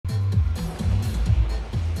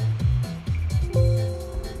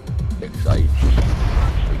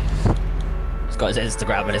got his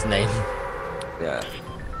Instagram and his name. Yeah.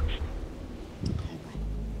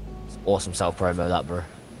 It's awesome self-promo, that, bro.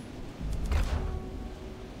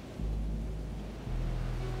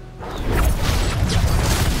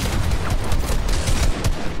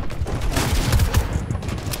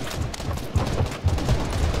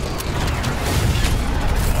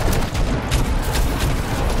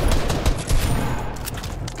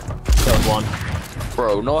 Killed one.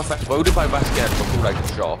 Bro, no offense. Why would you buy basket and look like a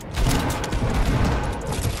shop?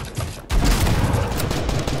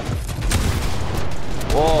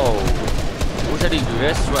 Whoa! What did he do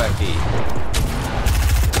this, Wacky?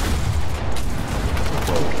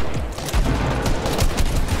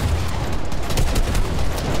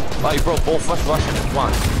 Oh, you brought both us Russian at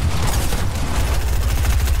once.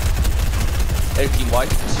 18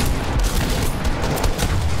 whites.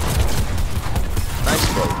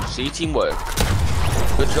 Nice, bro. See, teamwork.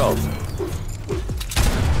 Good job.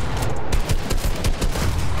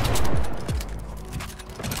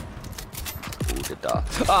 Who did that?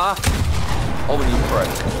 Ah! Oh, you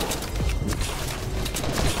prick.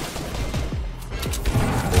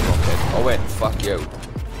 Oh, wait. Fuck you.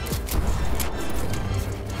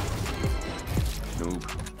 Noob.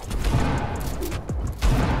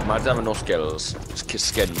 Man's having no skills. Just kiss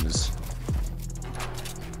skins.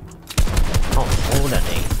 Not hold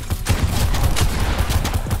any.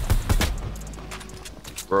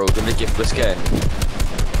 Bro, gonna gift the skin.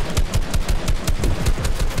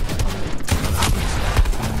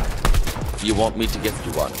 You want me to gift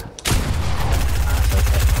you one?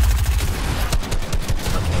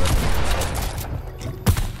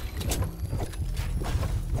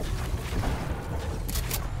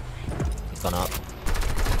 He's gone up.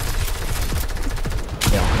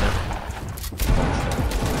 Yeah, I know.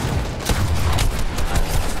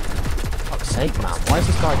 Fuck's sake, man. Why is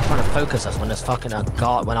this guy trying to focus us when there's fucking a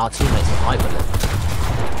guard when our teammates are fight with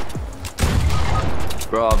him?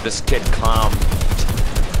 Bro, this kid calm.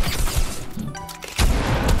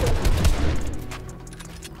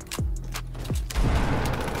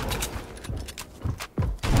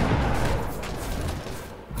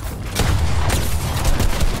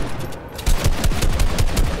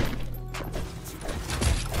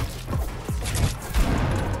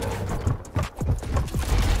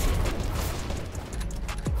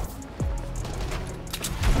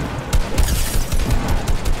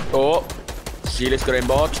 Oh, Sealex got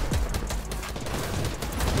aimbot.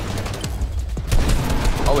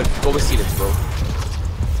 Oh wait, go with Sealex, bro.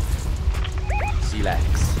 Sealex,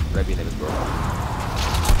 whatever your name is, bro.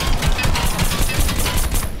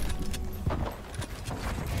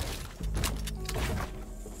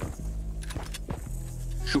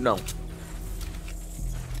 Shoot now.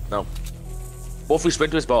 No. Both we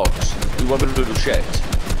sprint to his box. We want him to do shit.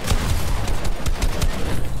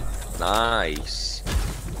 Nice.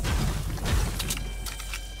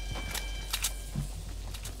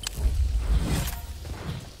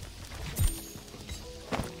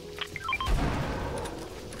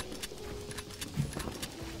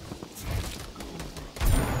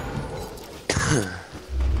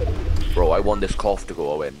 Bro, I want this cough to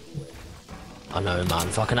go in. I know, man.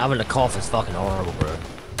 Fucking having a cough is fucking horrible, bro.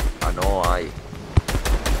 I know,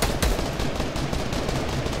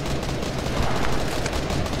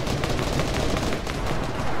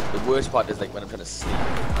 The worst part is like when I'm trying to sleep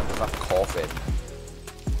and just have coughing.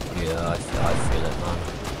 Yeah, I feel it, man.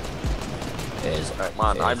 It is. Right,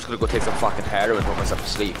 man, I'm just gonna go take some fucking heroin and put myself to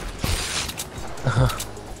sleep.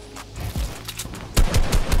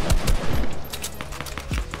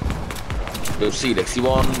 Yo, Sealex, you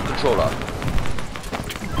on controller?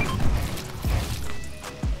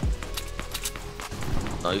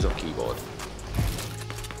 No, he's on keyboard.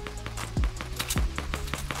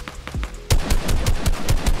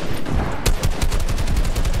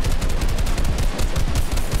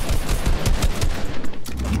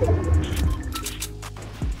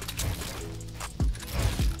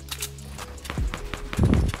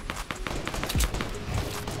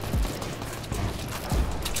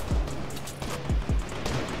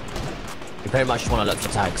 You pretty much just want to look for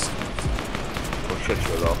tags. Oh shit,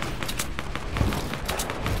 you're off.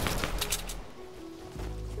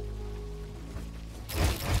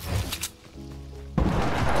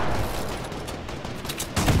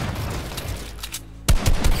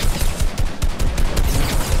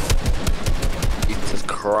 He just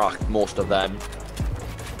cracked most of them.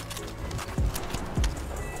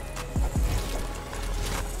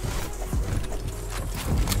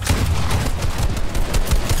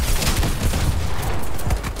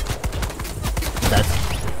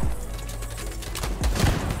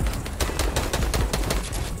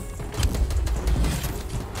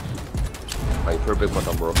 big one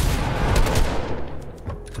on, bro.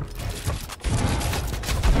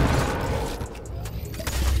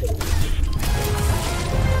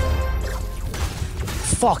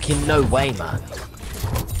 Fucking no way, man.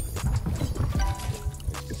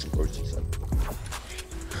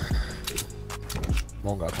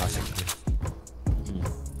 One got a classic.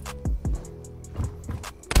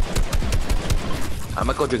 I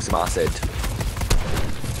might go drink some acid.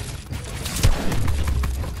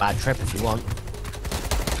 Bad trip if you want.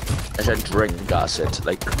 I said drink acid,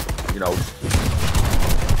 like, you know,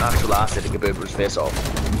 actual acid to get people's face off.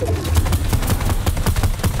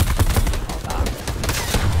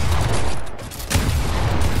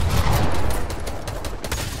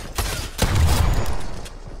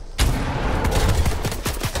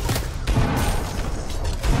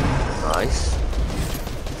 Nice.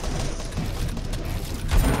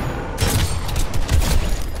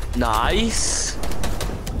 Nice.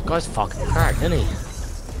 Guy's fucking cracked, isn't he?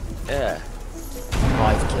 Yeah.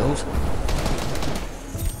 5 kills.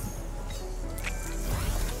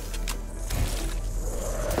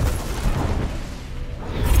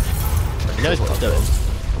 He knows what he's doing.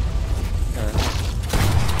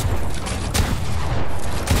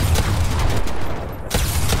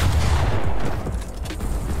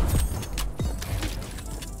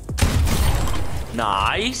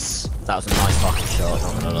 Nice. That was a nice fucking shot,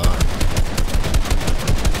 not gonna lie.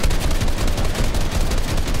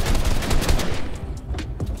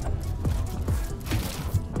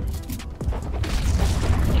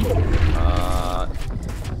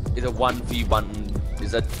 Is a 1v1,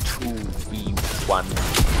 is a 2v1,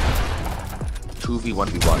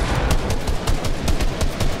 2v1v1.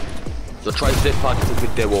 So try to get part to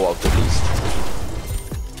get their war out at least.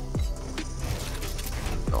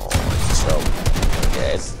 No, it's so.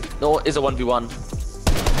 Yes. No, it's a 1v1.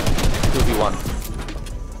 2v1.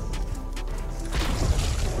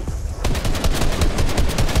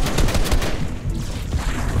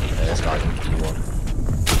 Yeah, this guy can kill one.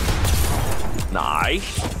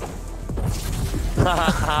 Nice.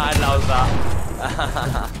 I love that.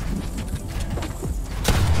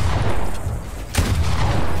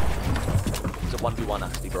 It's a 1v1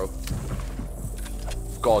 actually, bro.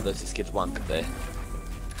 God, this kid's wank there.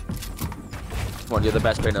 Come on, you're the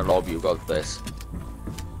best player in the lobby, you got this.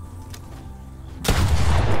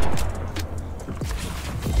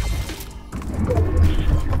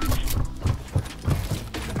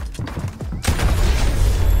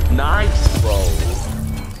 Nice, bro.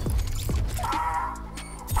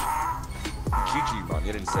 GG, man,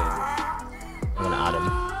 you're insane. I'm gonna add him.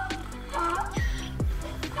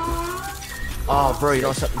 Oh, bro, you're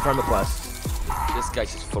not accepting friend request. This guy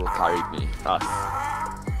just full carried me. Us.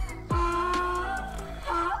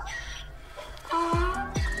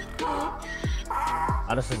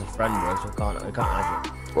 Add us as a friend, bro, so I can't add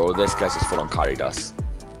you. Bro, this guy's just full on carried us.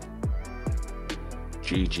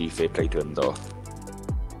 GG, fair play to him though.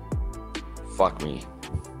 Fuck me.